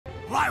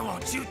Why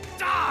won't you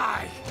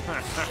die?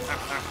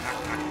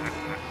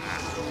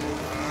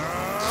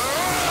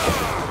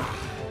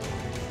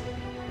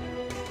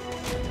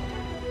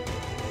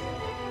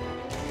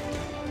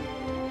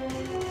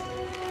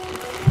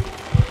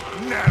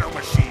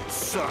 Nanomachine,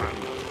 son.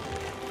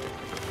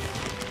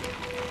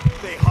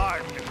 They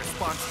harden in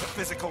response to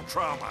physical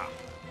trauma.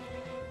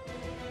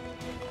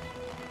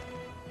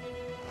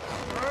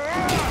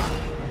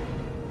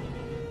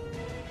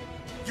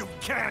 You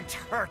can't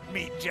hurt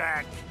me,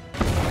 Jack.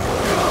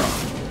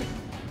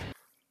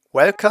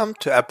 Welcome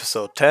to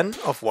episode 10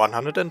 of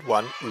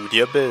 101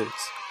 Udyr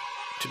builds.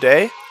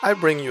 Today I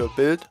bring you a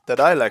build that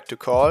I like to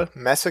call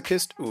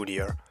Masochist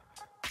Udyr.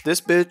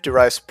 This build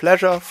derives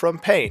pleasure from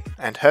pain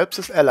and helps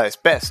his allies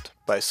best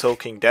by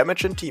soaking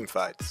damage in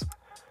teamfights.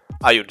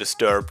 Are you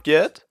disturbed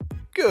yet?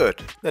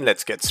 Good, then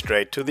let's get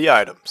straight to the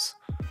items.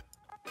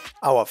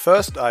 Our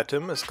first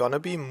item is gonna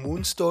be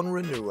Moonstone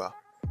Renewer.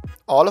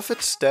 All of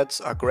its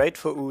stats are great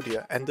for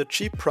Udyr and the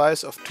cheap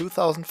price of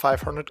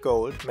 2500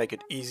 gold make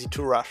it easy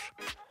to rush.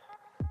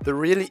 The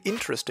really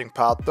interesting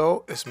part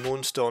though is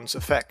Moonstone's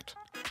effect.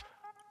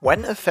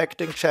 When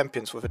affecting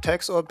champions with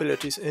attacks or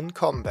abilities in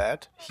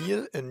combat,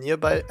 heal a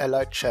nearby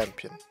allied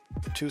champion.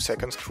 2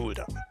 seconds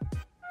cooldown.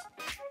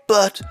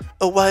 But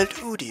a wild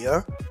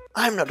Udyr?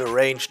 I'm not a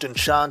ranged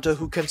enchanter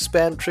who can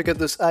spam trigger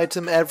this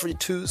item every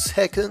 2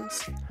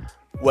 seconds.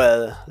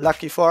 Well,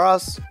 lucky for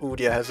us,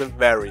 Udyr has a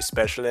very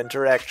special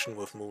interaction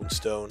with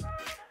Moonstone.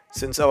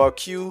 Since our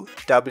Q,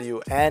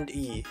 W and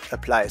E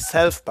apply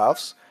self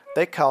buffs,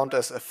 they count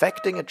as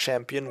affecting a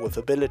champion with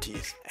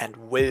abilities and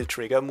will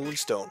trigger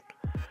Moonstone.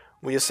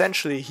 We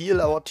essentially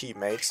heal our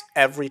teammates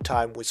every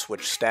time we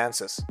switch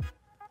stances.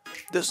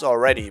 This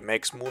already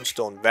makes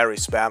Moonstone very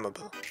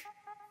spammable.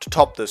 To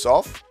top this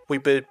off, we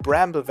build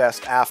Bramble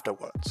Vest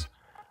afterwards.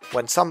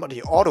 When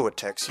somebody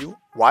auto-attacks you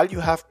while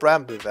you have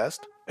Bramble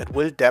Vest, it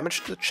will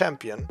damage the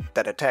champion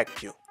that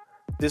attacked you.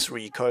 This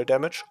recoil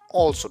damage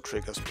also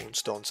triggers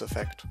Moonstone's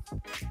effect.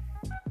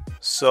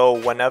 So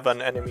whenever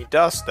an enemy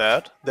does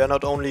that, they're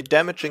not only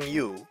damaging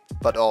you,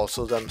 but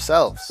also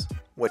themselves,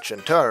 which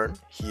in turn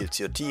heals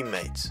your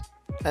teammates,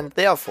 and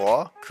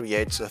therefore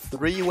creates a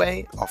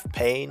three-way of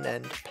pain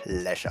and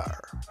pleasure.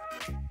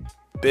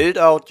 Build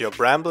out your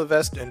Bramble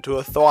Vest into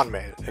a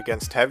Thornmail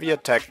against heavy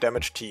attack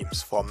damage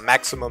teams for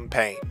maximum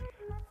pain.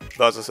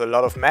 Versus a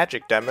lot of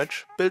magic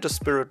damage, build a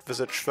Spirit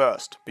Visage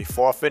first,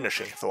 before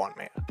finishing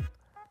Thornmail.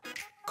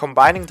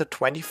 Combining the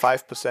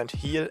 25%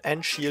 heal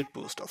and shield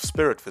boost of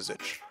Spirit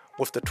Visage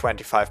with the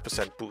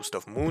 25% boost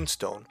of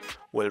Moonstone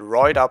will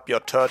roid up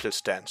your turtle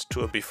stance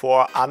to a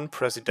before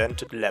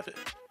unprecedented level.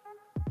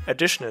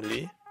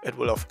 Additionally, it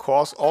will of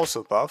course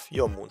also buff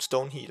your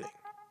Moonstone healing.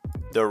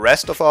 The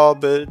rest of our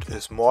build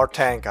is more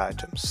tank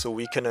items, so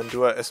we can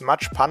endure as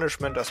much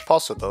punishment as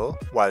possible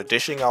while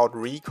dishing out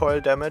recoil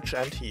damage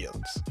and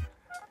heals.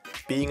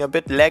 Being a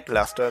bit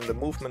lackluster in the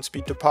movement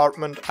speed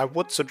department, I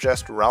would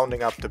suggest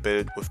rounding up the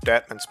build with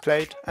Deadman's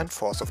Plate and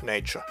Force of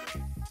Nature.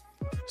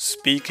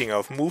 Speaking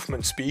of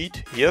movement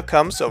speed, here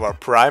comes our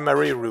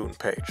primary rune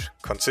page,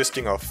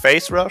 consisting of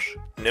Phase Rush,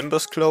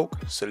 Nimbus Cloak,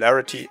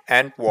 Celerity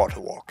and Water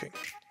Walking.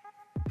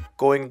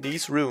 Going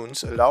these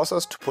runes allows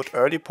us to put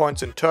early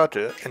points in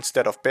Turtle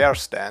instead of Bear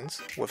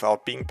stance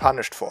without being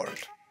punished for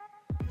it.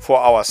 For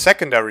our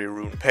secondary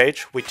rune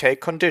page we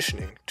take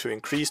Conditioning to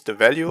increase the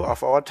value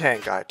of our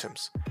tank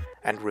items,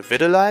 and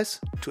Revitalize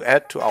to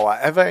add to our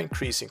ever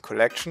increasing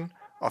collection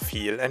of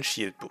heal and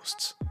shield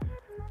boosts.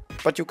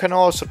 But you can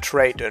also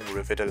trade in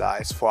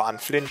Revitalize for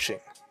Unflinching,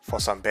 for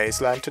some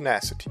baseline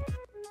tenacity.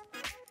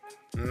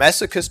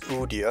 Masochist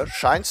Udyr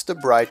shines the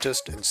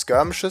brightest in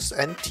skirmishes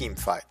and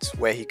teamfights,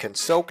 where he can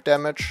soak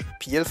damage,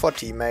 peel for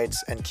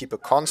teammates and keep a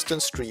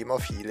constant stream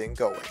of healing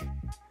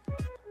going.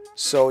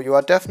 So you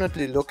are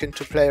definitely looking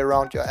to play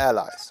around your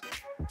allies.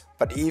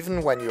 But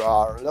even when you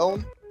are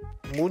alone,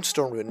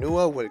 Moonstone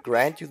Renewer will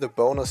grant you the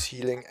bonus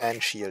healing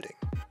and shielding.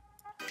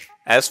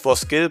 As for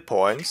skill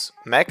points,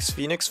 Max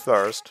Phoenix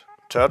first,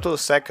 Turtle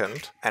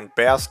second and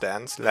Bear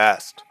Stance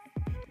last.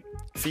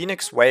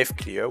 Phoenix Wave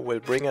Clear will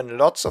bring in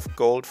lots of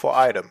gold for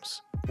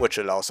items, which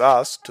allows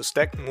us to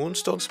stack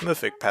Moonstone's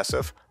mythic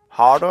passive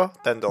harder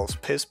than those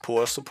piss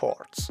poor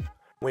supports.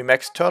 We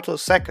max Turtle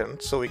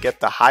second so we get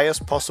the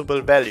highest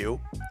possible value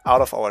out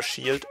of our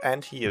shield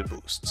and heal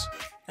boosts.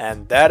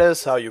 And that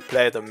is how you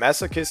play the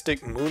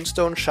masochistic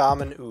Moonstone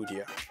Shaman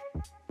Udyr.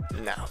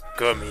 Now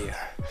come here,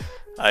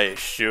 I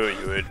assure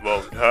you it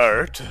won't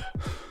hurt.